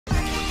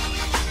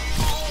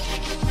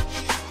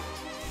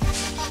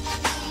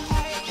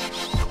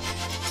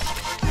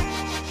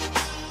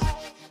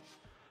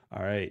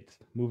right.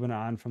 Moving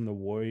on from the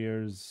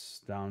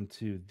Warriors down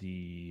to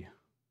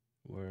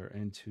we're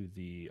into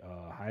the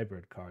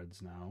hybrid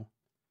cards now.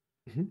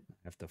 Mhm.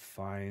 I have to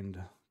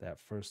find that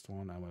first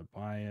one. I went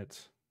by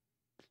it.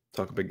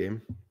 Talk a big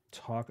game.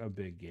 Talk a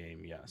big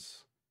game,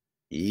 yes.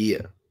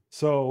 Yeah.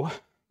 So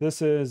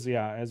this is,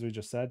 yeah, as we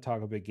just said,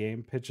 talk a big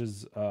game.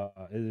 Pitches,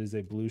 it is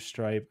a blue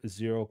stripe,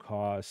 zero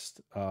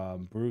cost,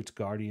 brute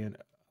guardian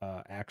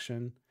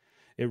action.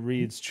 It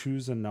reads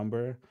choose a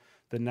number.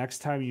 The next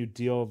time you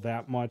deal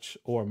that much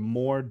or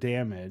more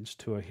damage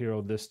to a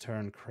hero this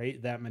turn,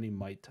 create that many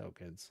might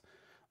tokens.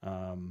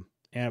 And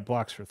it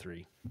blocks for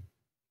 3.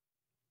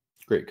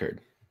 Great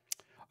card.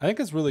 I think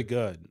it's really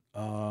good.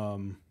 Yeah.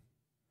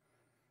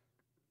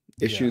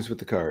 Issues with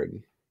the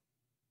card.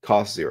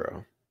 Cost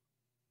 0.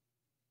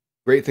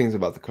 Great things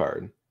about the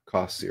card.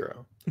 Cost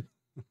 0.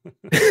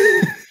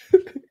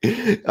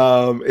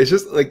 It's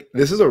just like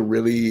this is a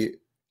really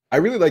I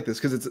really like this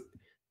because it's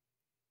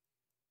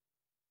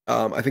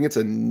I think it's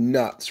a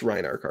nuts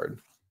Rhinar card.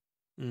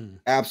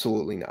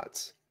 Absolutely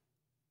nuts.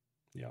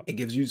 Yeah. It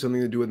gives you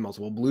something to do with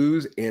multiple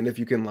blues, and if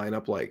you can line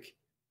up like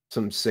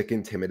some sick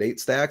intimidate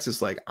stacks,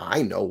 it's like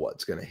I know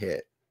what's gonna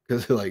hit.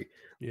 Because like,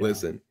 Yeah.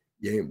 listen,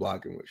 you ain't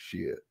blocking with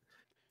shit.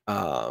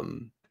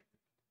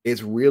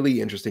 It's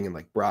really interesting in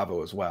like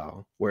Bravo as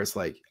well, where it's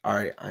like, all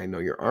right, I know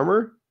your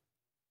armor.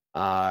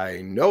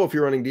 I know if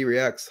you're running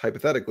D-Reacts,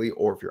 hypothetically,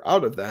 or if you're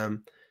out of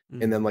them,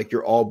 and then like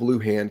your all blue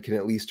hand can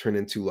at least turn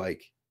into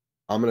like,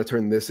 I'm gonna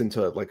turn this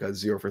into like a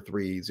 0 for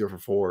 3, 0 for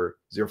 4,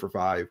 0 for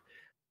 5.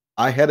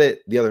 I had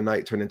it the other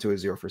night turn into a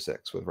 0 for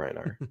 6 with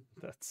Rhinar.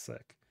 That's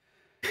sick.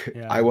 I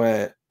Yeah.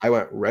 went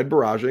red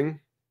barraging,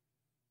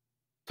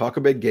 talk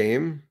a big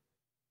game,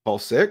 call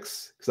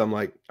 6, because I'm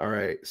like, all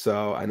right,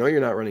 so I know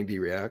you're not running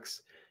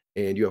D-Reacts,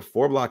 and you have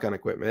 4 block on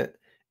equipment,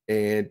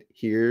 and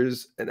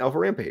here's an Alpha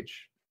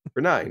Rampage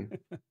for 9.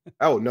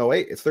 Oh, no,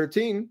 wait, it's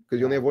 13, because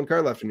you only have 1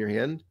 card left in your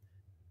hand.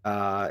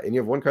 And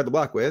you have 1 card to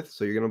block with,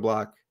 so you're going to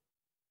block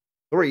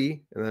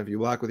 3, and then if you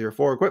block with your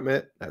 4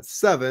 equipment, that's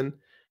 7.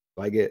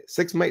 So I get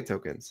 6 might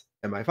tokens.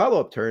 And my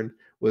follow-up turn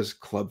was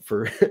club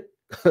for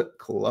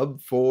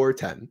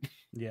 10.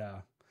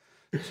 Yeah.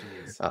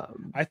 Jeez.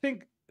 Um, I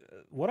think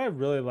what I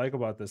really like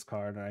about this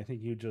card, and I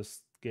think you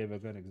just gave a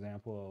good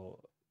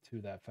example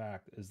to that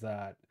fact, is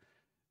that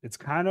it's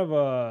kind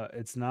of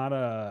it's not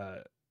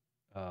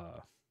how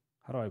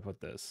do I put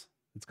this?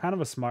 It's kind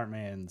of a smart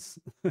man's.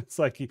 It's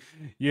like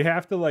you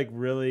have to like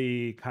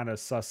really kind of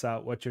suss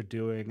out what you're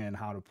doing and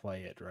how to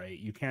play it, right?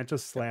 You can't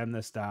just slam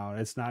this down.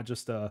 It's not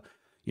just a,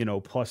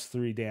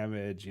 +3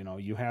 damage.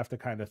 You have to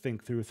kind of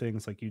think through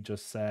things like you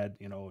just said.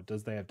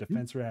 Does they have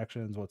defense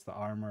reactions? What's the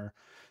armor?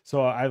 So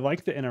I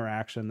like the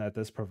interaction that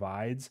this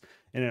provides.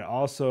 And it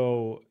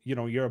also,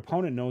 your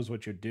opponent knows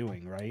what you're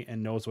doing, right?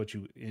 And knows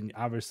and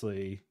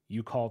obviously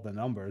you called the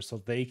number,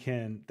 so they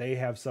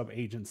have some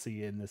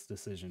agency in this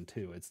decision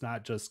too. It's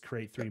not just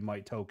create 3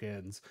 might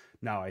tokens.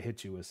 Now I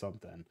hit you with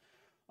something.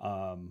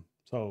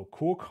 So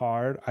cool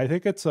card. I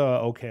think it's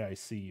a okay, I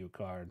see you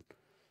card.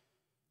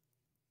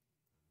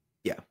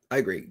 yeah, I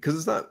agree. Because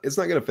it's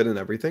not gonna fit in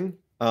everything.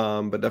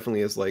 But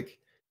definitely is like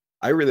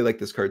I really like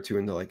this card too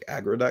into like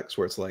aggro decks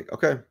where it's like,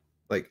 okay,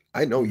 like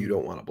I know you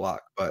don't want to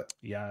block, but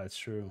Yeah, it's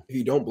true. if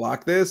you don't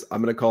block this,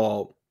 I'm gonna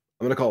call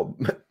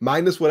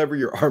minus whatever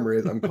your armor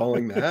is. I'm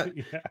calling that.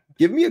 Yeah.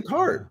 Give me a Yeah.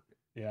 card.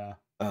 Yeah.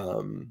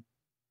 Um,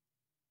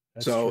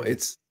 That's so true.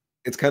 it's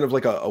kind of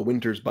like a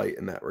winter's bite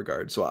in that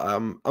regard. So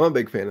I'm a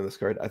big fan of this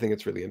card. I think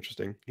it's really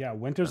interesting. Yeah,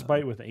 Winter's Um,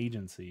 Bite with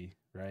agency,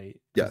 right?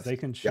 Because yes. they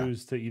can Yeah.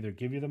 choose to either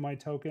give you the might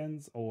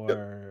tokens Yep.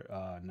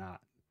 or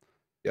not,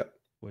 Yep.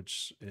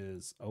 which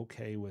is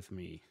okay with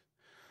me.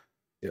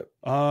 Yep.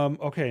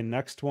 Okay,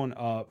 next one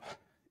up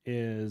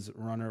is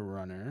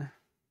Runner.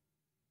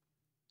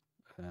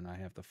 And I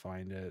have to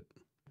find it.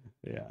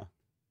 Yeah.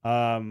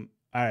 All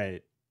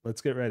right,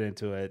 let's get right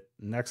into it.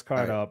 Next All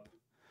card right. up,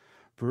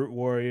 Brute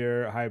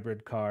Warrior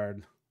hybrid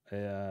card.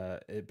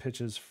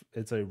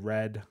 It's a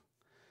red.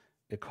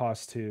 It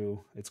costs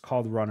 2. It's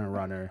called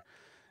Runner.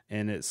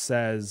 And it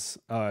says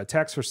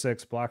attacks for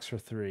 6, blocks for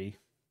 3.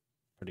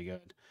 Pretty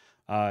good.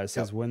 It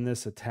says Yep. when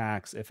this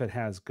attacks, if it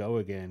has go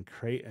again,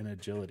 create an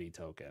agility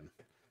token.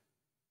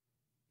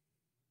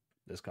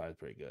 This card is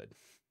pretty good.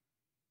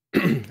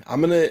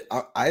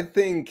 I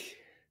think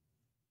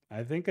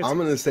I think it's I'm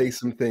gonna say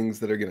some things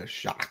that are gonna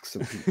shock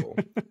some people.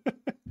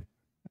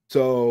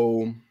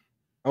 So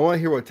I want to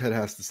hear what Ted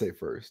has to say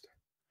first.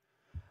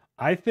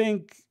 I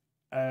think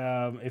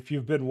if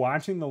you've been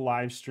watching the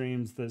live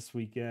streams this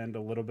weekend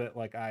a little bit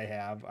like I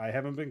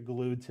haven't been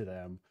glued to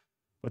them.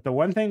 But the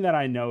one thing that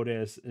I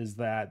notice is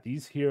that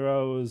these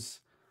heroes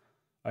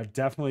are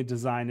definitely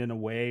designed in a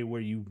way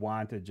where you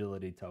want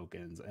agility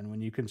tokens. And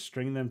when you can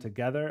string them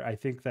together, I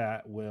think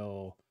that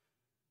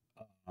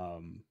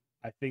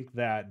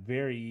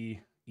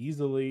very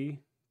easily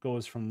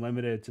goes from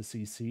limited to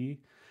CC.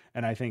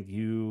 And I think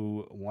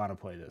you want to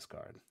play this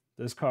card.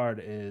 This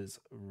card is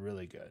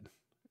really good.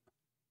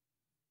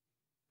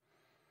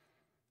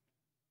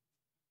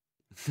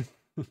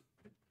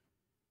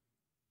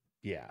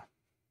 Yeah.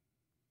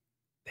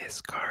 This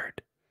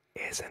card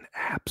is an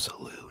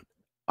absolute,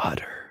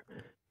 utter,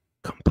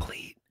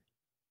 complete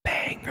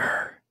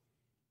banger.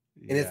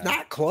 And it's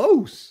not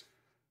close.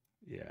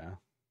 Yeah.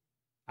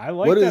 I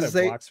like What does that it it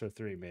say? blocks for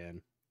 3,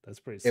 man. That's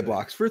pretty sick. It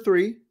blocks for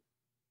 3.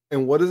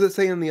 And what does it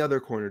say in the other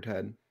corner,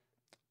 Ted?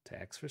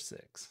 Attacks for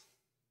 6.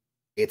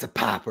 It's a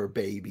popper,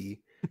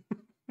 baby.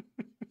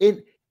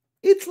 And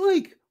it's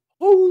like,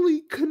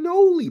 holy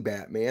cannoli,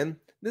 Batman.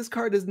 This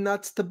card is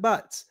nuts to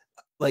butts.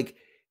 Like,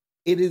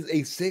 it is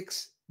a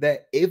 6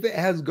 that if it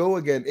has go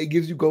again, it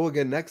gives you go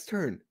again next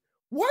turn.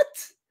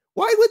 What?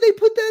 Why would they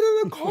put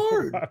that on a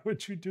card? Why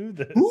would you do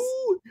this?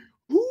 Who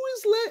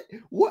is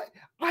what?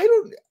 I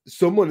don't.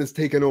 Someone has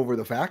taken over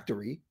the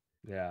factory.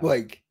 Yeah.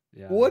 Like,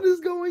 what is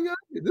going on?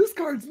 This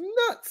card's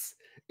nuts.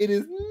 It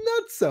is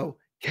nuts. So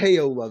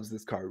KO loves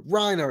this card.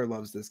 Reinar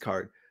loves this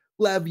card.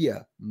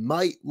 Levia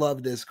might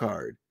love this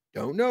card.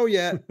 Don't know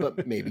yet,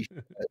 but maybe she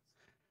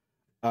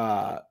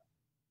does.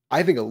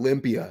 I think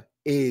Olympia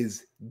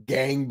is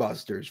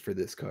gangbusters for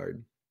this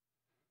card.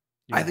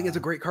 Yeah. I think it's a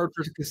great card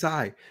for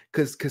Kasai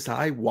because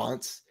Kasai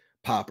wants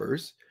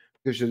poppers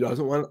because she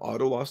doesn't want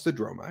auto loss to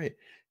Dromite,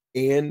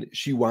 and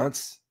she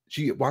wants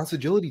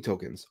agility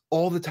tokens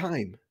all the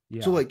time.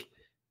 Yeah. So like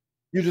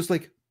you're just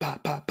like ba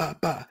ba ba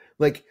ba.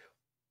 Like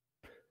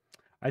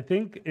I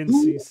think in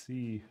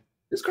CC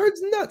this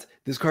card's nuts.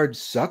 This card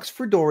sucks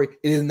for Dory.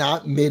 It is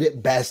not mid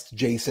at best,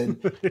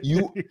 Jason.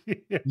 You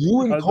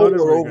and Cole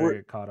are over.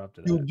 Get caught up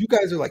to that. You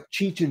guys are like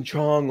Cheech and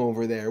Chong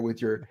over there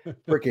with your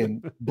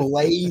freaking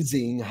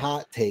blazing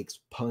hot takes,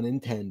 pun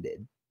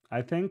intended.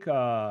 I think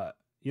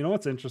you know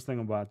what's interesting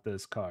about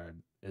this card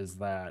is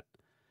that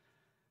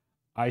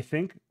I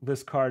think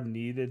this card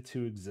needed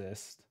to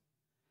exist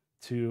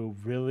to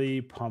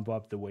really pump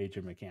up the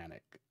wager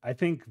mechanic. I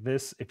think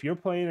this, if you're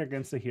playing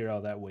against a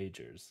hero that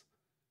wagers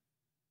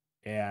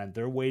and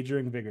they're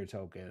wagering vigor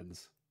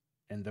tokens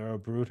and they're a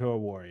brute or a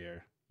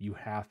warrior, you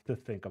have to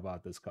think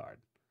about this card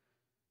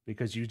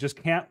because you just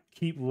can't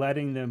keep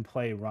letting them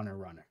play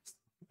runners.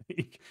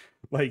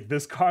 Like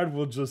this card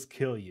will just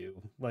kill you.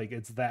 Like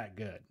it's that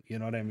good. You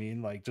know what I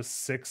mean? Like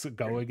just 6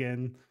 go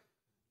again.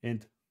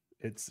 And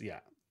it's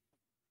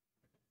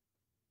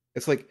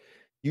It's like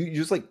you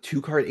just like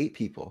 2-card 8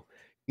 people.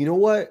 You know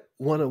what?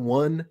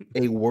 Won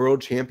a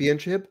world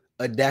championship,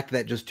 a deck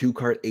that just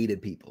 2-card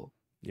 8'd people.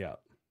 Yeah.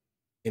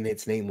 And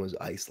its name was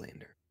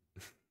Icelander.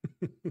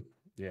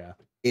 Yeah.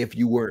 If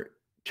you weren't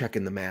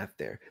checking the math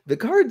there. The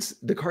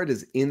card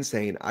is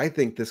insane. I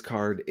think this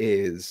card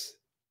is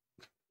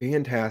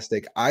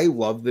fantastic. I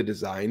love the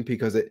design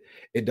because it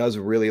does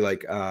really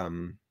like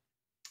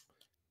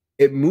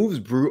it moves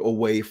Brute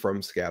away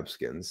from Scab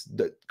Skins.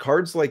 The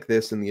cards like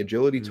this and the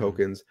agility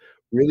tokens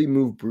really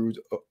move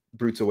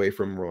Brutes away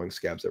from rolling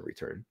Scabs every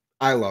turn.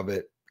 I love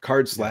it.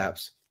 Card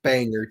slaps,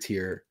 banger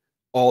tier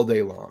all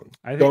day long.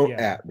 I think, Don't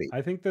at me.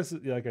 I think this is,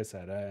 like I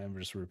said, I'm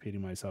just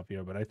repeating myself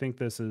here, but I think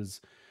this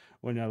is,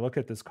 when I look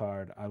at this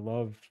card, I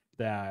love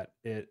that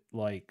it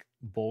like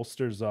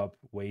bolsters up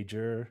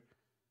wager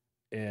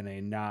in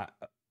a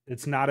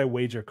it's not a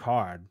wager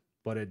card,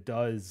 but it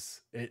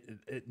does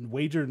it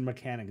wager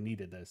mechanic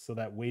needed this so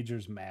that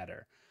wagers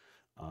matter.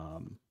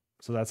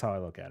 So that's how I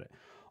look at it.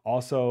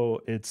 Also,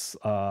 it's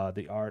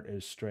the art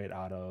is straight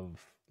out of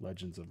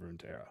Legends of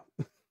Runeterra.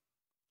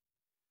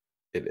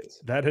 It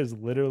is. That is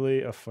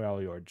literally a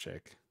Freljord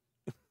chick.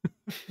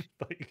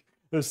 Like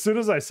as soon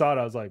as I saw it,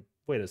 I was like,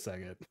 wait a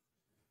second.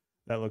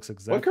 That looks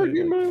exactly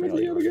what card like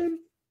Freljord again.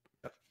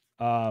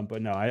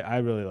 But no, I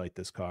really like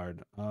this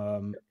card.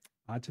 On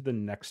to the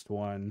next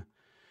one.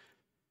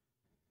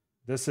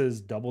 This is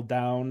Double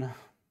Down.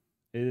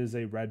 It is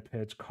a red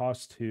pitch,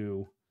 cost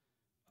 2,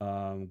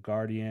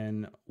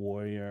 Guardian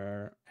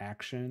Warrior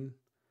action,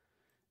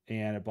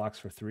 and it blocks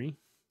for 3.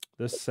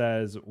 This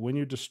says when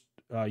you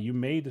you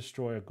may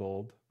destroy a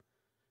gold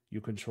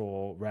you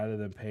control rather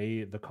than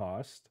pay the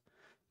cost.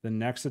 The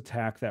next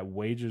attack that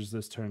wagers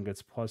this turn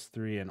gets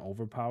 +3 and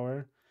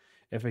overpower.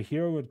 If a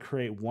hero would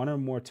create 1 or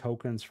more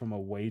tokens from a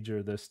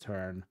wager this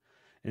turn,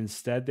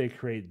 instead they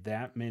create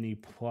that many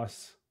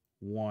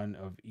 +1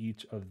 of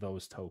each of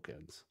those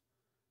tokens.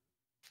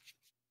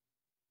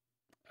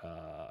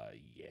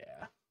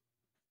 Yeah.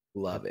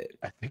 Love it.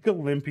 I think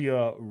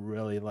Olympia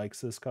really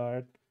likes this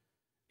card.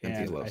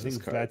 And I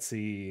think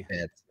Betsy,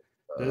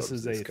 this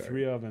is a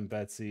 3-of and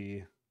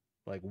Betsy,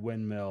 like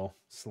windmill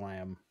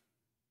slam.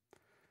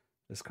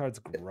 This card's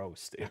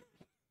gross, dude.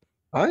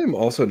 I am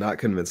also not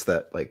convinced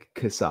that like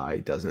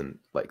Kasai doesn't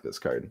like this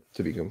card,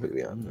 to be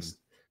completely honest.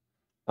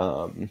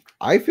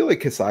 I feel like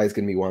Kasai is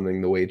going to be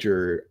wanting to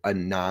wager a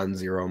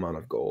non-zero amount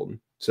of gold.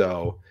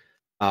 So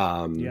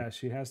yeah,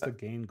 she has to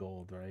gain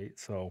gold, right?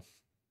 So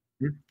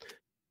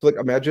like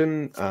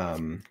imagine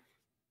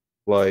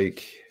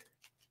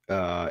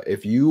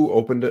if you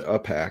opened a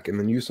pack and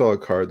then you saw a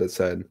card that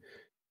said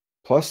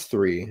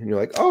 +3 and you're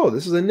like, oh,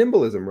 this is a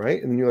nimblism,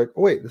 right? And then you're like,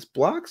 oh wait, this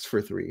blocks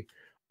for 3.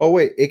 Oh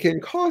wait, it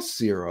can cost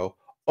 0.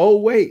 Oh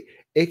wait,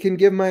 it can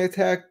give my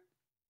attack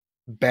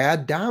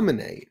bad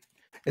dominate.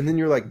 And then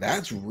you're like,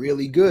 that's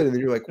really good. And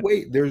then you're like,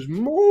 wait, there's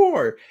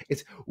more.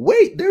 It's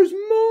wait, there's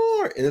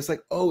more. And it's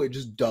like, oh, it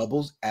just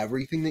doubles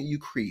everything that you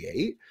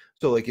create.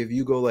 So like if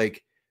you go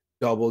like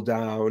double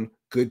down,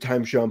 good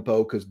time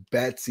Shumpo, because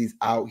Betsy's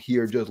out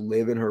here just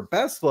living her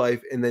best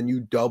life, and then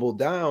you double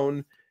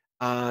down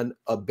on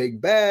a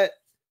big bet.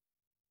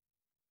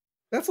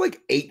 That's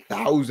like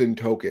 8,000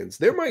 tokens.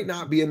 There might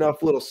not be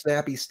enough little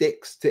snappy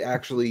sticks to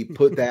actually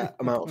put that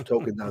amount of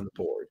tokens on the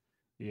board.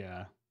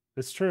 Yeah,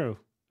 it's true.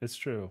 It's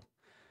true.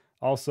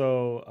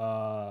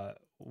 Also,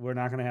 we're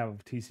not going to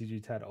have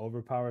TCG TED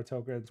overpower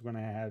tokens. We're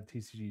going to have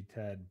TCG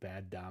TED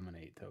bad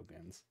dominate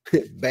tokens.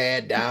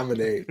 Bad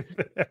dominate.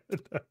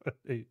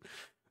 Bad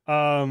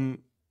dominate.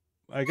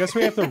 I guess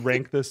we have to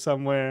rank this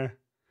somewhere.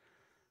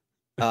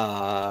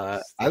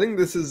 I think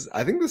this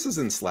is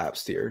in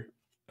slaps tier.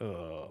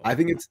 Oh. I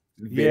think it's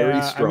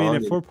very strong. I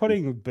mean, if we're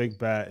putting Big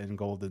Bet and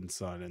Golden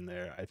Sun in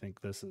there, I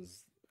think this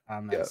is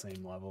on that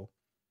same level.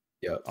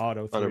 Yeah,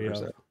 auto 3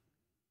 of.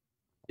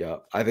 Yeah,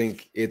 I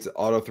think it's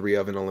auto 3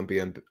 of an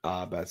Olympian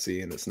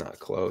Betsy, and it's not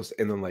close.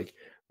 And then like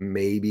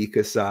maybe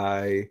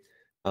Kasai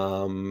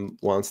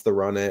wants to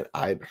run it.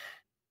 I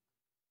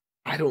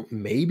don't,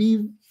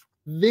 maybe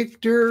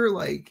Victor,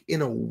 like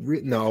in a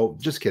no,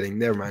 just kidding.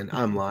 Never mind.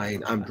 I'm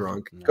lying. I'm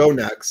drunk. No. Go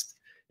next.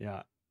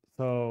 Yeah.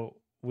 So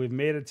we've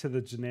made it to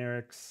the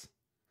generics.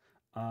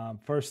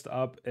 First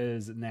up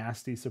is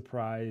Nasty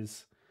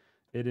Surprise.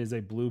 It is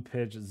a blue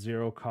pitch,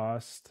 0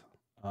 cost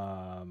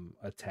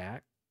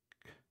attack.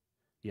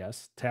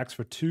 Yes, attacks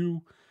for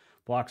 2,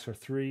 blocks for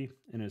 3,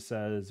 and it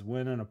says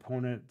when an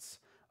opponent's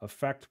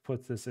effect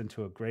puts this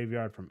into a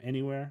graveyard from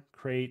anywhere,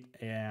 create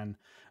an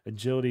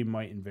agility,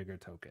 might, and vigor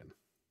token.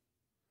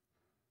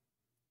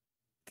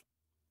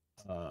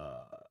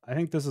 I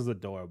think this is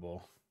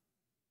adorable.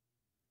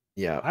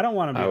 Yeah, I don't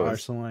want to be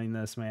arsenaling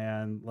this,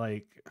 man.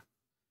 Like,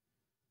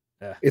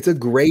 it's a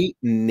great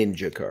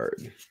ninja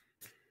card,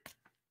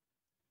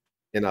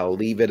 and I'll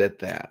leave it at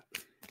that.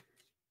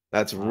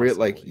 That's real.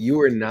 Like,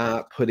 you are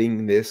not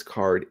putting this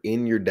card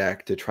in your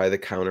deck to try to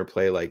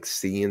counterplay like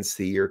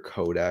CNC or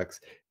Codex.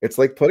 It's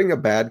like putting a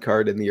bad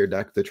card in your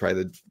deck to try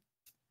to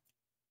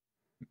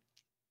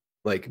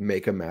like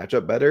make a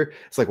matchup better.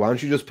 It's like, why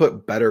don't you just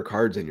put better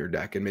cards in your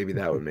deck, and maybe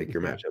that would make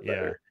your matchup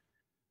better.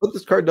 But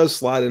this card does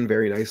slot in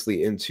very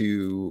nicely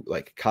into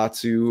like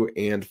Katsu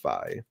and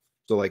Fi.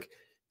 So like,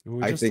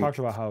 we just talked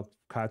about how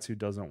Katsu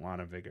doesn't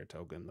want a vigor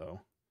token though.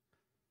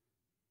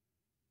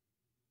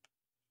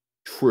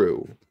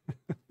 True.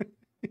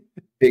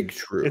 Big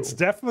true. It's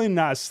definitely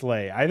not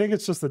Slay. I think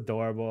it's just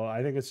adorable.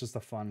 I think it's just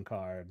a fun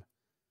card.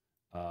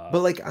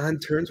 But like on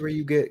turns where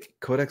you get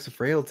Codex of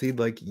Frailty,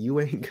 like you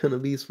ain't gonna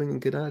be swinging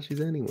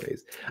Kadachis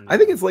anyways. No. I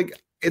think it's like,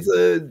 it's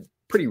a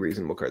pretty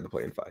reasonable card to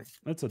play in 5.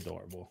 It's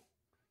adorable.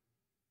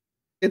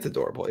 It's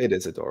adorable. It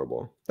is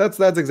adorable. That's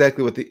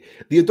exactly what the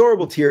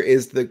adorable tier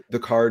is. The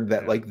card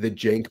that like the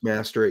jank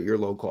master at your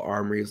local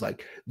armory is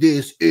like,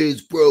 this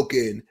is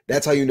broken.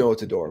 That's how you know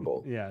it's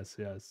adorable. Yes.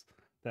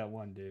 That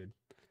one dude.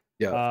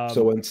 Yeah.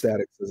 So when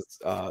Statics is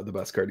the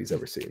best card he's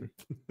ever seen.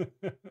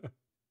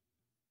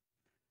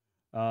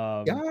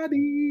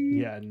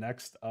 Yeah.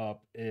 Next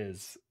up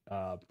is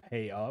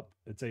Pay Up.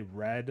 It's a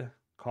red,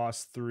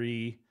 cost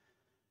 3.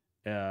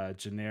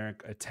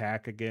 Generic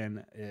attack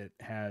again. It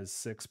has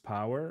 6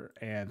 power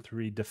and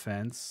 3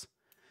 defense.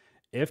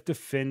 If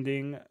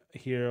defending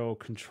hero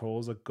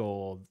controls a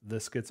gold,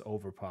 this gets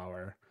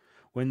overpower.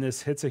 When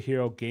this hits a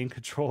hero, gain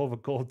control of a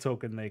gold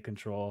token they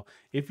control.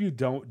 If you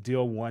don't,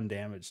 deal 1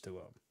 damage to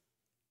them.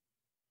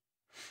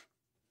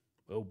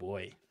 Oh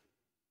boy.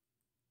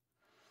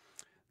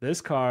 This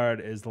card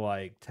is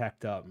like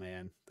teched up,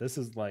 man. This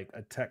is like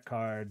a tech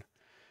card.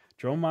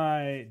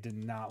 Dromai did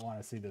not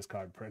want to see this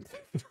card printed.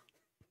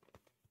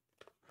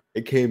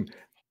 It came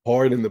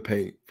hard in the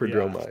paint for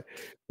Dromai.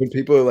 When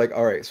people are like,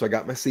 all right, so I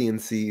got my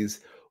CNCs.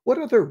 What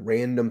other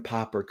random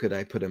popper could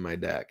I put in my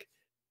deck?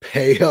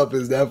 Pay Up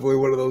is definitely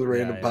one of those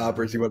random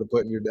poppers you want to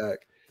put in your deck.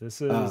 This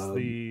is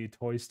the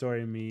Toy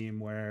Story meme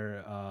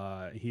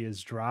where he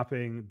is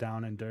dropping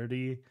down and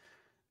dirty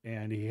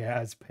and he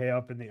has Pay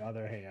Up in the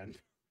other hand.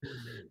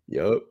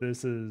 Yep.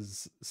 This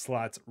is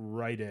slots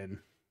right in.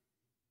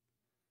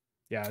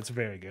 Yeah, it's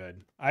very good.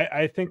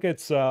 I think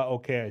it's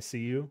okay, I see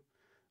you.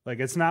 Like,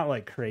 it's not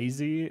like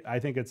crazy. I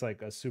think it's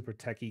like a super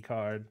techie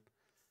card.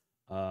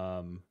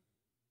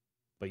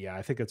 But yeah,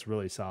 I think it's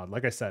really solid.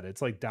 Like I said,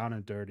 it's like down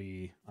and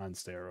dirty on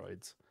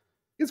steroids.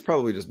 It's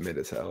probably just mid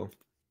as hell,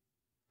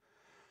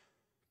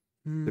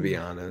 to be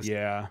honest.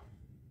 Yeah.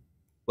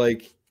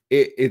 Like,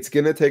 it's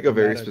going to take a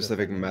very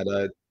specific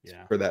meta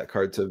for that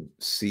card to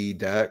see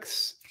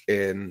decks.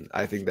 And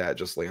I think that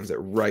just lands it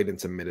right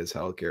into mid as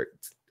hell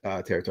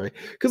territory.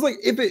 Because like,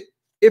 if it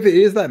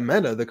is that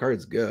meta, the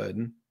card's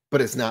good. But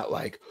it's not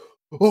like,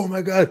 oh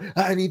my god,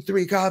 I need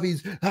 3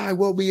 copies. I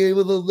won't be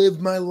able to live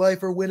my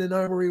life or win an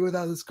armory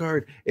without this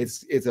card.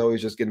 It's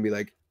always just going to be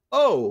like,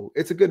 oh,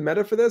 it's a good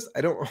meta for this. I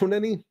don't own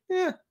any.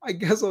 Yeah, I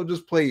guess I'll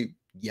just play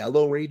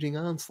Yellow Raging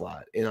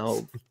Onslaught and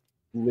I'll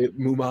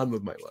move on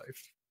with my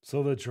life.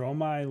 So the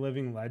Dromai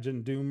Living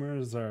Legend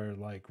Doomers are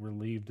like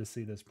relieved to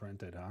see this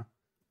printed, huh?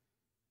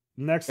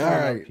 Next All one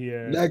up right,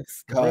 here,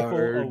 next Ripple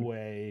card.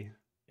 Away.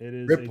 It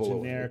is a Ripple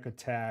away. generic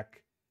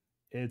attack.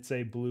 It's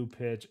a blue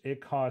pitch.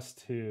 It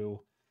costs 2.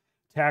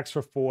 Attacks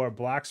for 4,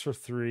 blocks for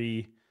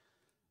 3.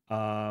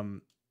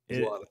 Um,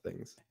 There's a it lot of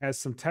things. has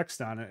some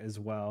text on it as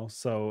well.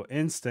 So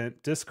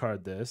instant,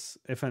 discard this.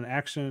 If an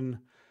action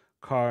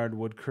card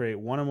would create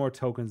one or more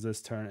tokens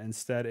this turn,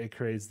 instead it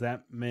creates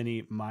that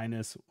many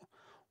minus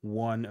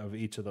 1 of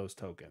each of those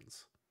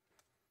tokens.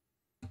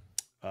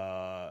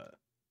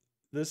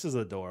 This is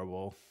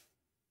adorable.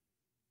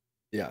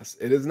 Yes,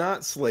 it is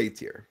not Slay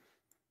tier.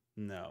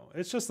 No,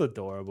 it's just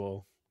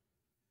adorable.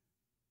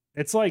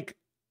 It's like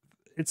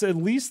it's at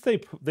least they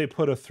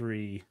put a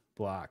 3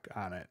 block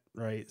on it,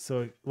 right?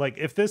 So like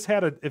if this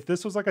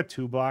was like a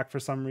 2 block for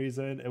some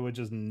reason, it would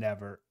just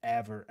never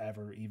ever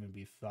even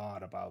be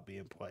thought about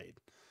being played.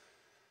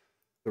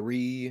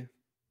 3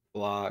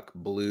 block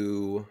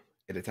blue.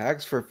 It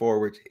attacks for 4,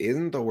 which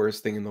isn't the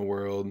worst thing in the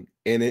world.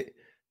 And it,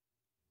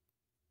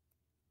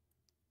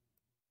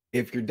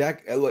 if your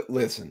deck,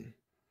 listen,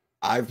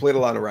 I've played a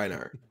lot of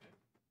Reinhardt.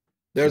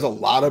 There's a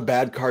lot of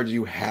bad cards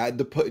you had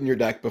to put in your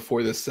deck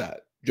before this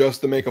set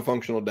just to make a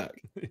functional deck.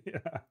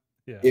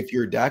 Yeah. If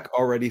your deck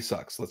already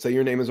sucks, let's say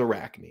your name is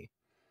Arachne,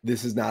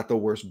 this is not the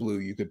worst blue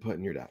you could put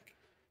in your deck.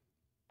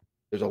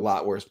 There's a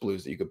lot worse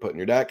blues that you could put in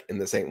your deck, and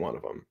this ain't one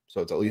of them.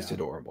 So it's at least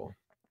adorable.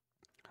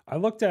 I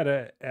looked at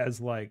it as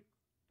like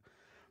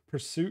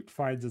Pursuit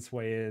finds its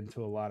way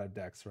into a lot of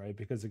decks, right?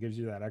 Because it gives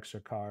you that extra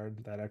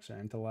card, that extra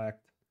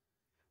intellect.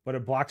 But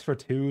it blocks for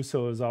 2,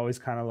 so it was always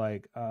kind of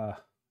like,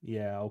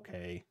 yeah,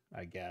 okay,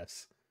 I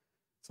guess.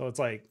 So it's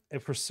like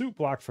if Pursuit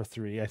blocked for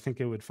 3, I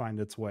think it would find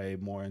its way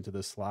more into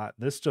the slot.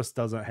 This just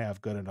doesn't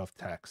have good enough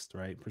text,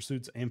 right?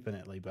 Pursuit's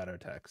infinitely better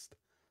text.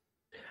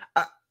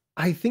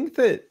 I think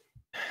that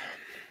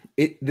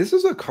this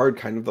is a card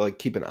kind of like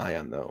keep an eye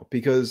on though,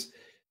 because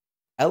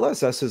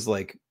LSS has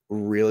like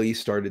really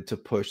started to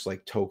push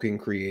like token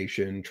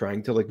creation,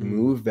 trying to like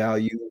move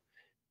value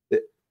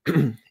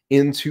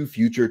into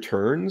future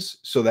turns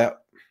so that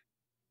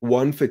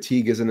one,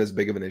 fatigue isn't as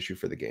big of an issue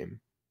for the game.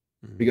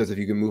 Because if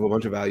you can move a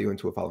bunch of value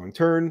into a following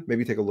turn,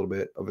 maybe take a little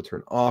bit of a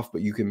turn off,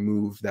 but you can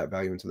move that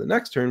value into the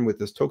next turn with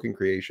this token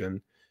creation,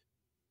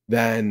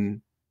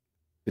 then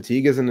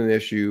fatigue isn't an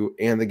issue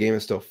and the game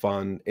is still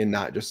fun and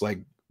not just like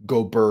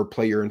go burr,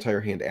 play your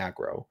entire hand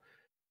aggro.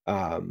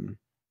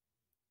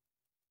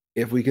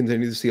 If we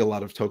continue to see a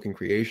lot of token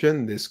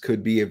creation, this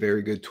could be a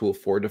very good tool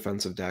for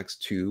defensive decks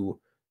to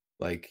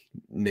like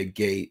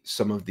negate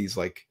some of these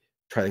like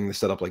trying to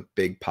set up like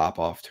big pop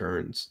off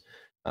turns.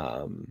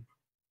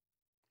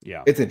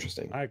 Yeah, it's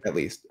interesting. At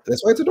least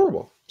that's why it's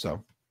adorable.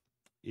 So,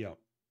 yeah,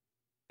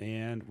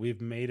 and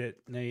we've made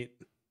it, Nate.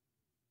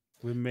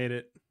 We made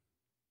it.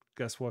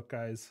 Guess what,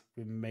 guys?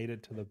 We made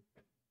it to the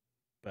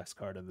best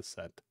card of the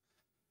set.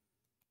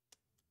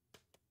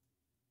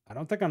 I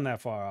don't think I'm that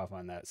far off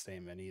on that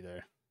statement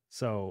either.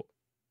 So,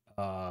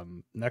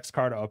 next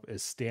card up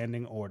is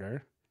Standing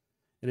Order.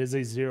 It is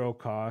a 0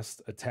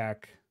 cost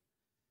attack.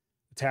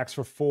 Attacks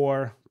for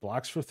 4,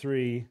 blocks for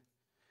 3,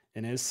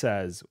 and it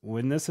says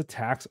when this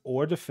attacks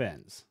or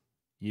defends,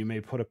 you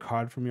may put a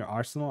card from your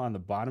arsenal on the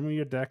bottom of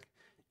your deck,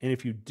 and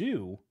if you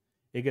do,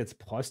 it gets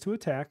 +2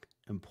 attack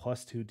and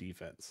 +2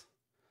 defense.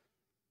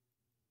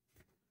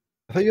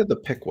 I thought you had to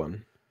pick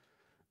one.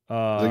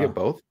 Does it get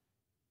both?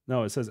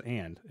 No, it says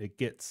and. It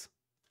gets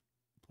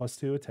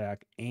 +2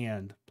 attack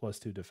and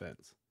 +2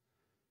 defense.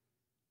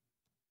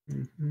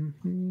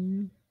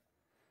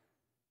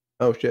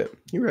 Oh shit,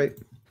 you're right.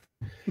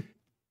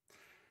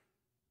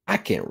 I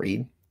can't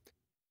read.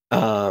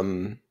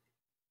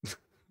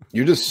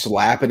 You're just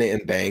slapping it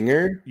in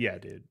banger? Yeah,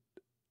 dude.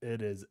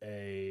 It is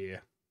a...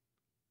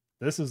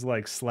 This is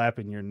like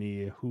slapping your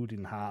knee,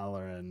 hooting,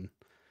 hollering,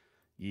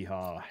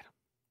 yeehaw.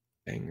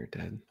 Banger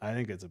dead. I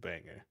think it's a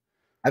banger.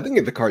 I think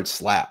if the card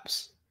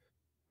slaps,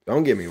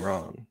 don't get me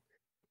wrong.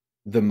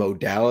 The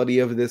modality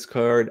of this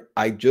card,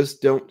 I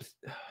just don't...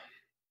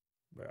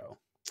 Bro,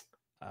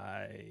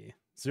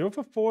 0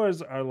 for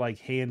 4s are like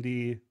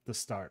handy to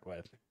start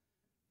with.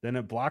 Then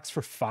it blocks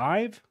for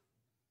 5.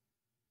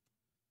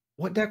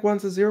 What deck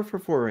wants a 0 for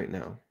 4 right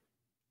now?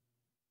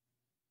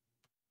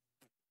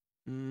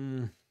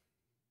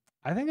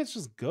 I think it's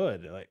just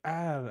good. Like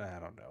I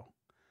don't know.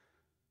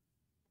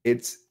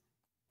 It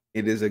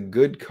is a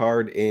good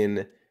card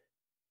in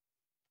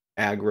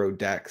aggro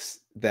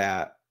decks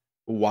that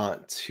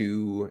want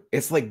to.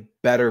 It's like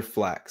better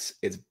flex.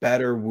 It's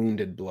better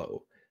wounded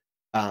blow.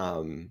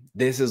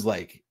 This is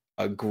like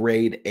a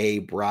grade A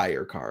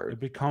Briar card. It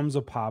becomes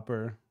a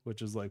popper,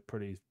 which is like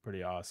pretty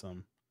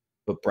awesome.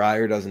 But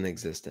Briar doesn't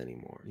exist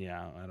anymore.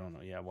 Yeah, I don't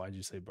know. Yeah, why'd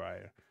you say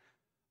Briar?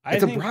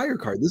 It's a Briar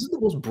card. This is the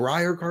most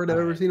Briar card I've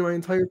ever seen in my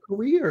entire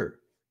career.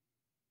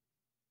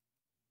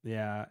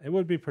 Yeah, it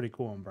would be pretty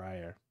cool in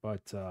Briar,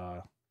 but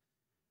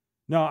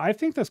no, I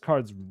think this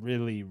card's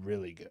really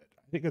good.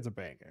 I think it's a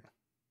banger.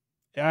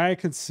 I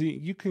could see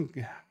you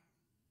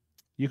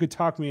could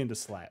talk me into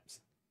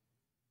slaps.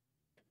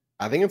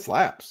 I think it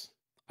slaps.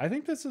 I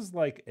think this is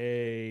like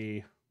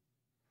a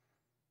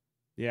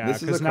yeah, This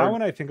is a because now card.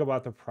 when I think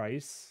about the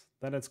price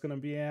that it's gonna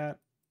be at,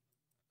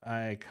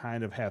 I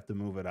kind of have to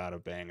move it out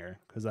of Banger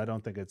because I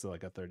don't think it's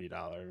like a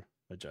 $30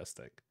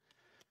 Majestic,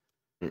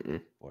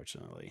 Mm-mm.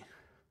 fortunately.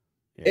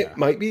 It Yeah.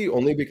 might be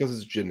only because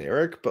it's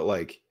generic, but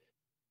like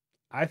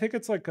I think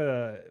it's like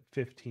a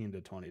 $15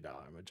 to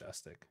 $20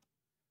 Majestic.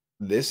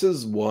 this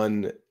is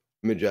one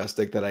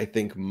Majestic that I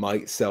think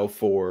might sell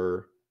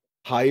for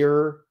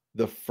higher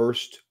the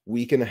first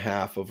week and a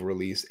half of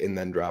release and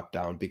then drop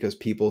down because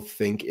people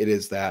think it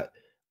is that,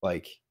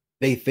 like,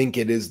 they think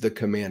it is the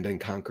Command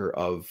and Conquer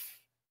of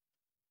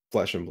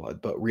Flesh and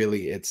Blood, but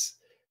really it's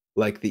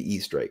like the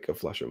Easter egg of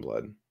Flesh and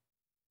Blood,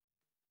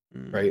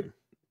 right? Mm.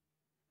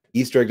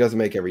 Easter egg doesn't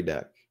make every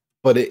deck,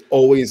 but it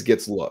always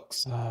gets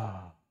looks.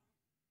 Oh,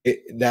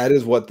 That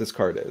is what this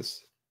card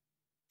is.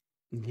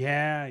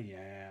 yeah,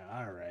 yeah.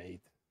 All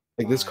right.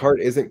 Like, this Fine. card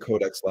isn't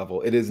codex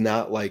level. It is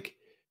not like,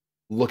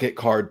 look at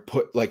card,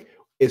 put like,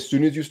 as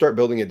soon as you start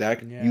building a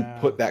deck, you Yeah.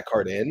 put that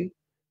card in.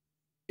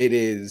 It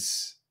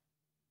is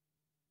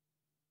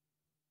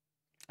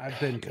I've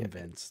been man,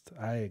 convinced.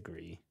 I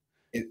agree.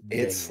 it Dang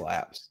it.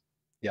 slaps.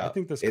 I Yeah,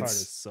 think this card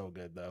is it's so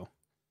good though.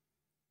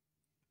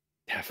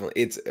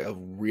 definitely it's a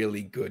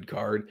really good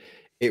card.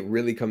 It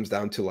really comes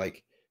down to,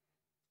 like,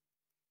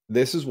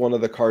 this is one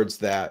of the cards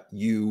that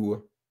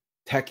you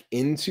tech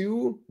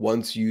into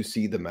once you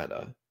see the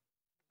meta.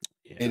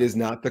 It Yeah. is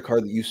not the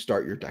card that you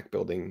start your deck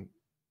building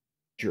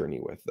journey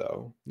with,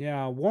 though.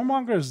 Yeah.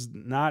 Warmonger's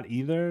not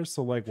either.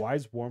 So like why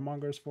is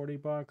Warmonger's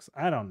 $40?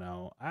 I don't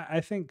know.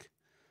 I think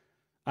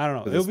I don't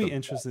know. Because It'll it's the be best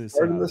interesting to see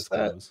card in how the this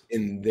set, goes.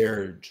 and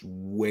there's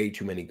way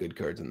too many good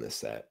cards in this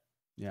set.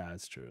 Yeah,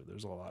 it's true.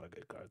 There's a lot of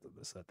good cards in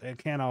this set. They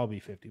can't all be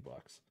 $50.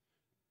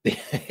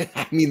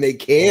 I mean, they Or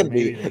can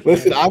maybe be. they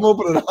Listen, can I'm be.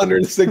 opening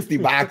 160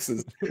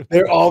 boxes.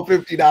 They're all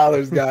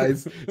 $50,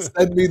 guys.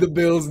 Send me the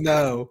bills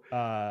now.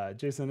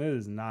 Jason, it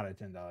is not a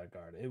 $10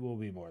 card. It will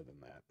be more than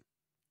that.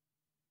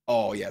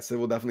 Oh, yes, it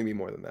will definitely be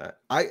more than that.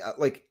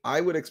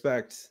 I would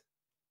expect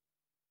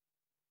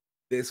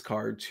this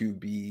card to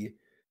be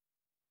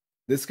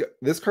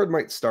this card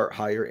might start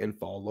higher and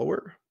fall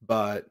lower,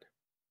 but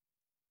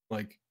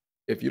like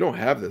if you don't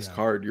have this Yeah.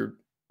 card, you're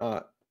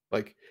not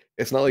like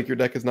it's not like your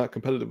deck is not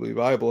competitively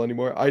viable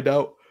anymore. I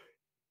doubt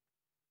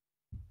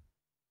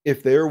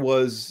if there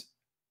was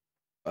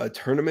a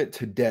tournament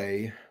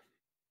today,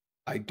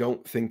 I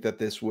don't think that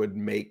this would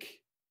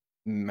make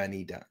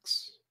many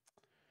decks.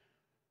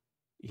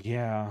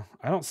 Yeah.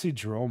 I don't see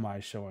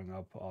Dromai showing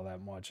up all that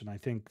much. And I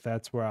think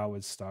that's where I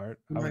would start.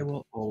 I I would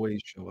will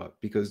always show up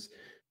because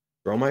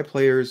Draw My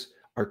players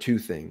are two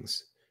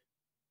things.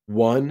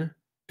 One,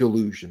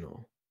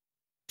 delusional.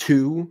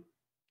 Two,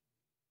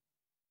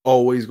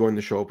 always going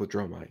to show up with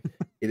Draw My.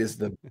 It is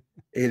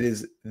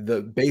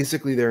the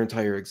basically their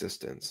entire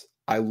existence.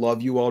 I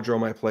love you all, Draw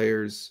My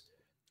players,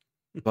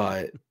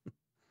 but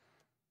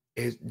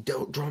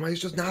Draw My is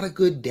just not a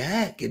good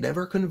deck. It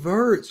never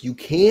converts. You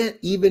can't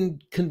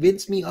even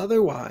convince me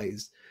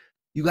otherwise.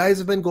 You guys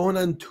have been going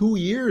on 2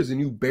 years and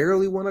you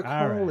barely won a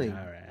all right, calling. all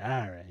right,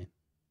 all right.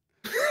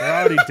 They're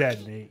already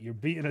dead, Nate. You're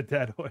beating a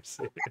dead horse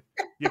here.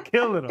 You're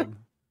killing them.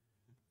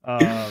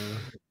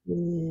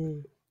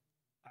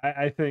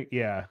 I think,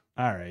 yeah.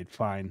 All right,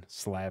 fine.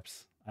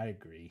 Slaps. I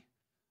agree.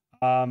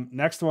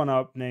 Next one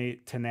up,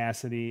 Nate,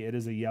 Tenacity. It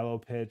is a yellow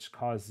pitch,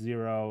 cost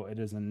 0. It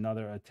is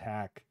another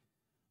attack.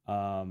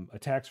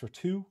 Attacks for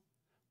 2,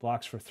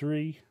 blocks for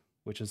 3,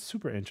 which is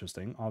super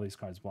interesting. All these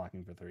cards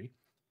blocking for 3.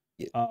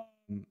 Yeah.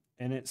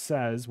 And it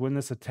says when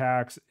this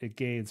attacks, it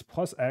gains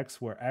plus X,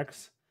 where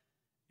X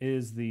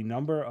is the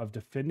number of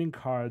defending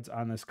cards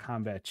on this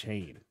combat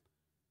chain.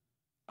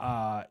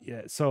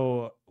 Yeah.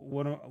 So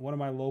one of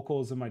my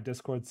locals in my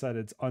Discord said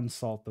it's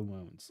unsalt the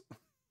wounds,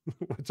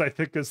 which I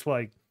think is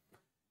like,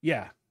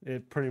 yeah,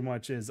 it pretty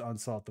much is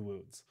unsalt the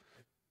wounds.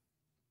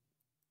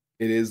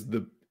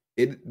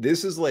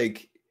 This is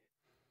like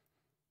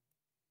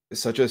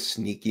such a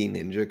sneaky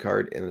ninja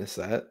card in the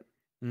set.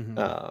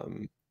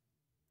 Mm-hmm.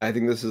 I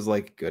think this is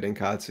like good in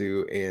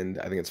Katsu, and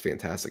I think it's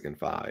fantastic in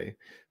Fi.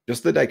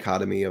 Just the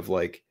dichotomy of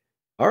like,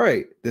 all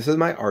right, this is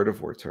my Art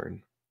of War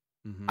turn.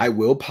 Mm-hmm. I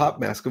will pop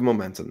Mask of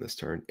Momentum this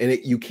turn, and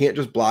you can't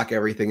just block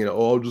everything and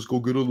I'll just go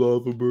get a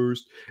Lava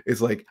Burst.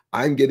 It's like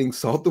I'm getting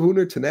Salt the Wound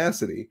or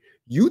Tenacity.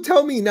 You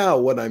tell me now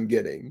what I'm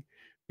getting,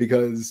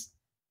 because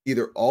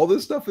either all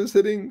this stuff is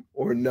hitting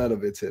or none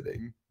of it's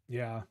hitting.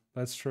 Yeah,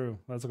 that's true.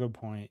 That's a good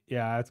point.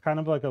 Yeah, it's kind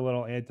of like a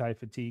little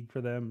anti-fatigue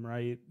for them,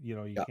 right?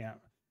 You Yeah, can't,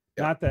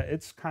 yeah, not that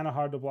it's kind of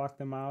hard to block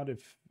them out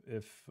if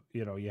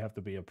you have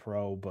to be a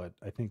pro, but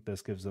I think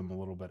this gives them a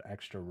little bit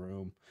extra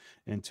room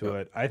into yeah.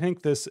 it. I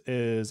think this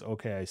is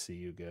okay, I see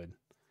you good.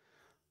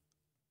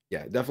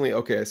 Yeah, definitely.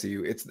 Okay, I see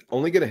you. It's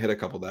only gonna hit a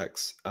couple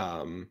decks.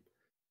 Mhm.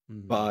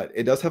 But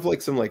it does have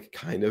like some like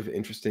kind of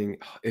interesting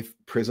if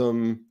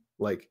Prism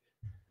like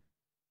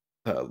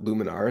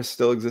Luminaris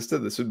still existed,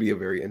 this would be a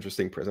very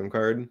interesting Prism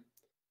card.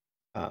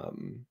 Oh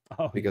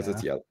Because yeah.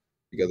 it's yellow.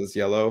 Because it's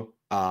yellow.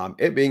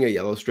 It being a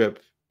yellow strip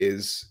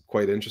is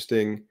quite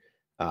interesting.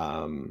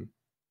 Um,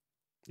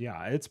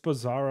 Yeah, it's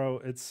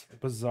Bizarro. It's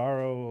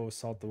Bizarro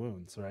Salt the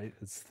Wounds, right?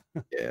 It's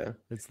Yeah.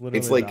 it's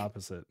It's literally the like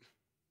opposite.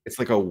 it's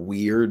like a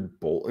weird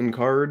Bolton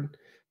card.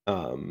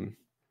 Um,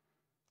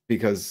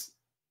 because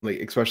like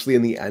especially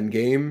in the end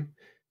game,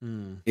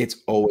 Mm, it's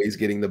always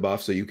getting the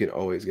buff, so you can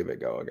always give it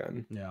go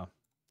again. yeah,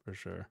 for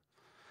sure.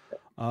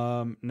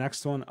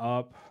 Next one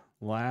up,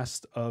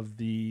 last of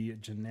the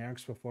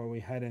generics before we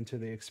head into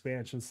the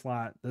expansion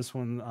slot. This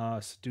one,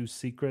 Seduce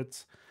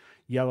Secrets,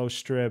 yellow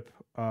strip,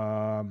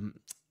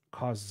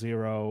 cost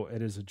 0.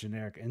 It is a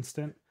generic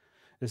instant.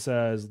 It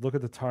says, look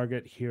at the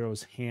target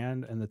hero's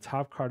hand and the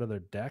top card of their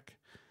deck.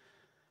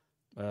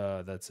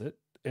 That's it.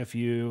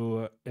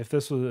 If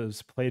this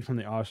was played from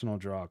the optional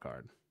draw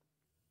card,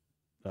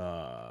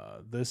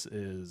 this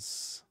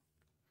is,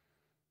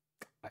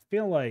 I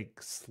feel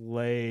like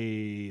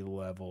Slay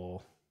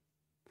level.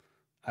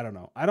 I don't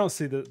know. I don't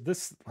see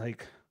this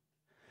like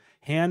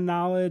hand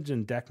knowledge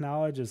and deck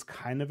knowledge is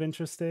kind of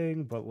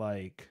interesting, but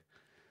like,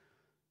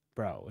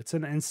 bro, it's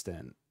an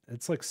instant.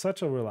 It's like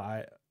such a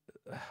rely.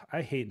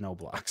 I hate no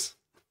blocks,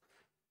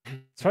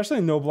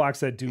 especially no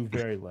blocks that do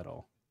very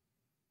little.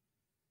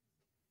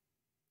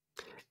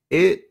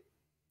 It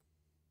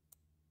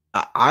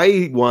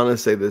I want to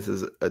say this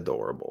is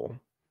adorable.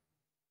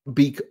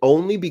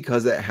 Only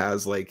because it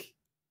has like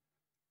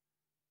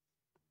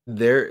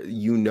the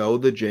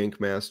Jank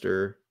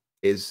Master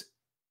is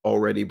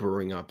already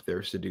brewing up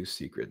their Seduce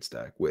Secrets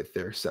deck with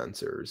their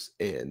sensors,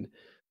 and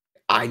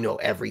I know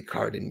every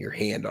card in your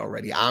hand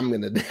already.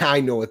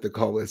 I know what to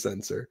call a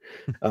sensor.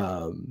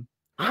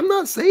 I'm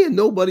not saying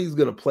nobody's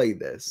gonna play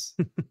this.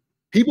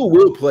 People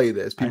will play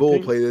this. I People will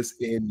think, play this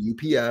in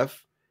UPF.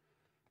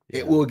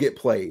 It yeah, will get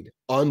played,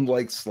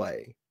 unlike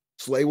Slay.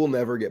 Slay will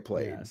never get yeah,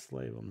 played.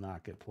 Slay will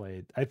not get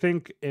played. I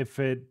think if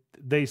it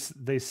they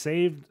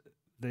saved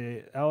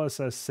the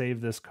LSS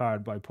saved this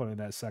card by putting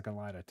that second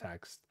line of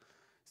text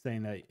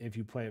saying that if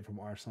you play it from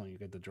Arsenal, you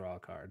get the draw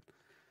card.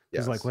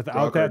 Because like Yes. Draw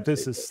without that, card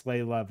this is favorite.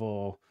 Slay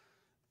level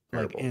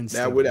like Terrible.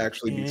 That would instantly,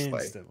 actually be Slay.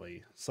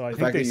 instantly. So I The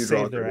think fact they that you draw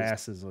a saved their card is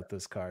asses with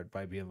this card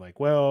by being like,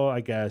 well,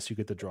 I guess you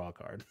get the draw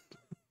card.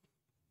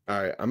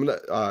 all right. I'm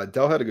gonna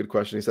Dell had a good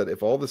question. He said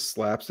if all the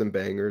slaps and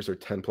bangers are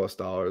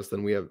 $10+,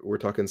 then we're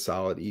talking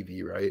solid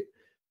EV, right?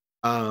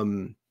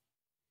 Um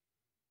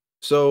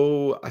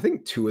so I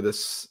think two of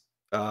this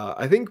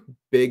I think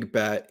Big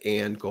Bet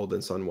and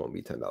Golden Sun won't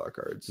be $10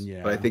 cards,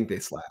 but I Yeah, think they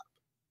slap.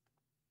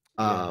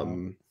 yeah,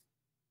 Um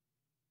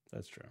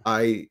that's true.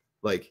 I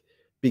like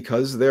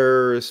because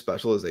they're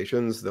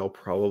specializations, they'll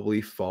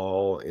probably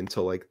fall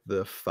into like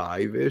the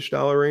 $5-ish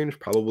range,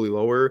 probably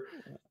lower.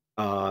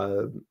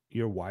 Uh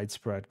Your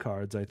widespread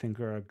cards, I think,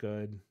 are a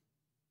good.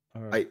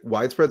 Or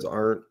Widespreads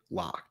aren't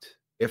locked.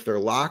 If they're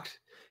locked,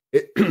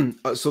 it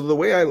so the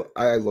way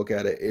I look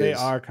at it they is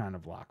are kind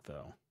of locked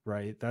though,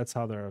 right? That's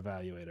how they're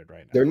evaluated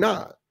right they're now.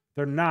 not.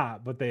 They're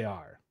not, but they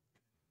are.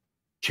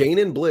 Chain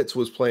and Blitz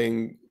was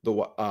playing the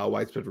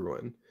Widespread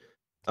Ruin.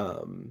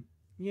 Um,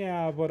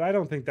 Yeah, but I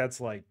don't think that's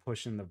like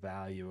pushing the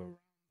value around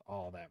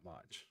all that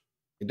much.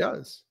 it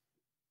does.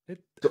 It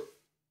So,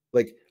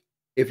 like,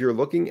 if you're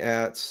looking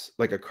at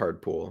like a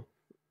card pool,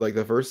 like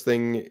the first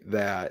thing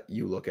that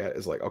you look at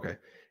is like, okay,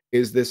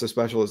 is this a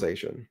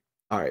specialization?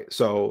 All right,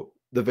 so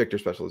the Victor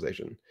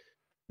specialization.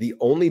 The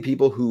only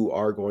people who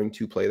are going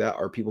to play that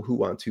are people who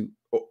want to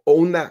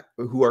own that,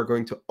 who are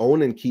going to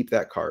own and keep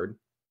that card,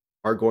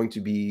 are going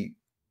to be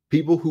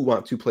people who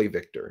want to play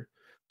Victor.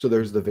 So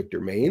there's the Mhm.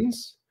 Victor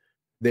mains,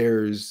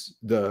 there's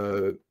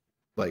the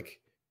like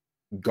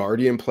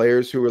Guardian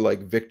players who are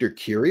like Victor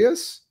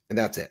curious, and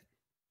that's it.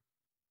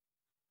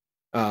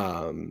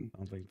 I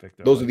don't think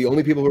Victor Those are likes the it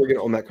only very people who are going to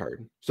much. own that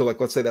card. So like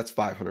let's say that's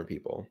 500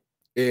 people.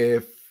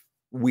 If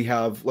we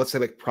have let's say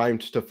like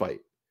primed to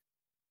fight.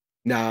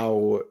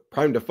 Now,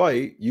 primed to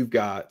fight, you've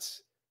got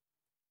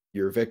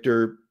your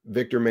Victor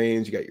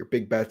mains, you got your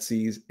big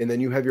Betsies, and then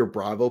you have your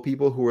Bravo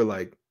people who are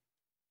like,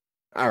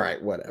 all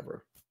right,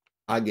 whatever.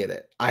 I get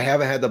it. I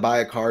haven't had to buy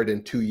a card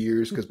in 2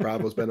 years because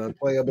Bravo's been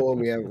unplayable and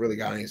we haven't really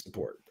got any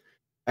support.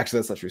 Actually,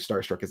 that's not true.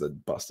 Starstruck is a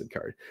busted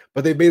card.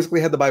 But they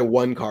basically had to buy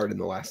one card in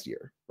the last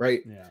year,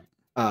 right? Yeah.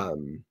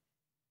 Um,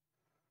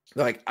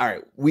 like, all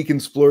right, we can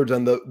splurge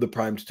on the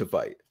primed to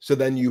fight. So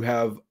then you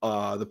have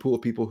the pool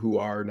of people who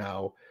are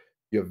now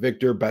you have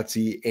Victor,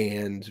 Betsy,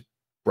 and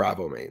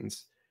Bravo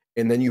mains.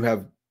 And then you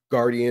have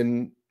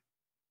Guardian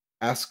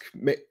esque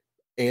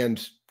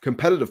and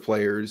competitive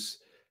players,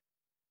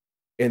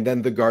 and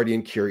then the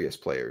Guardian curious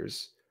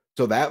players.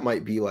 So that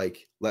might be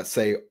like, let's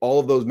say all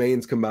of those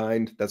mains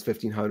combined, that's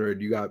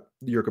 1,500. You got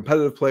your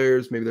competitive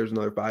players, maybe there's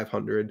another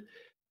 500.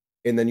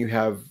 And then you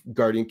have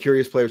Guardian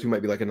curious players who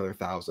might be like another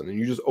 1,000. And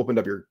you just opened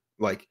up your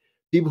like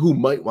people who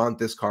might want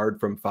this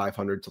card from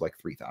 500 to like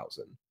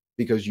 3,000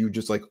 because you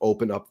just like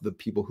open up the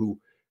people who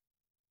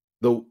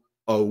the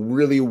a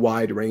really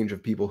wide range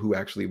of people who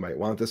actually might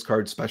want this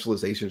card.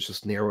 Specializations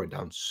just narrow it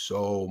down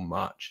so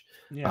much.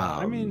 Yeah,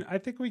 I mean, Um, I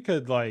think we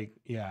could like,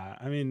 yeah,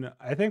 I mean,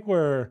 I think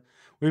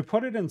we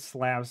put it in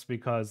slaps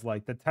because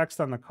like the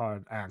text on the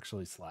card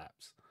actually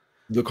slaps.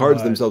 The cards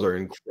But themselves are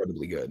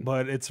incredibly good.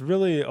 but it's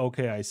really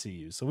okay. I see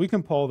you. So we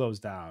can pull those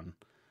down.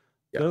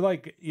 Yeah. They're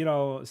like, you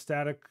know,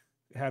 Static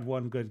had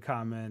one good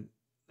comment.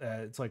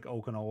 It's like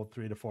Oak and Old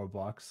 $3 to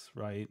 $4,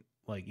 right?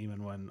 Like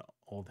even when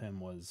Old him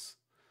was,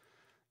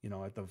 you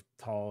know, at the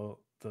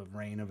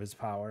reign of his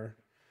power.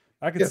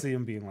 I could Yeah. see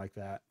him being like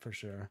that for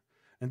sure.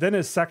 And then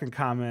his second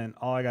comment,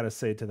 all I gotta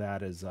say to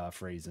that is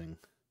phrasing.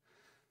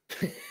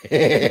 Come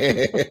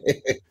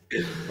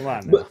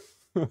on now.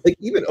 But like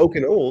even Oak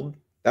and Old,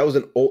 that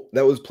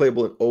was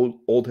playable in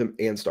Old him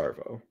and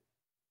Starvo.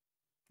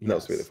 And that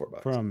was 3 to Yes,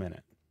 $4 for a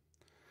minute.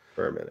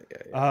 for a minute.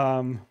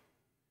 Yeah.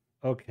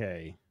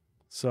 Okay.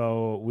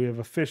 So we have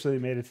officially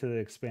made it to the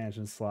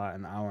expansion slot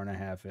an hour and a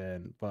half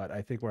in, but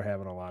I think we're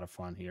having a lot of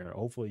fun here.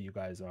 Hopefully you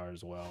guys are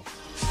as well.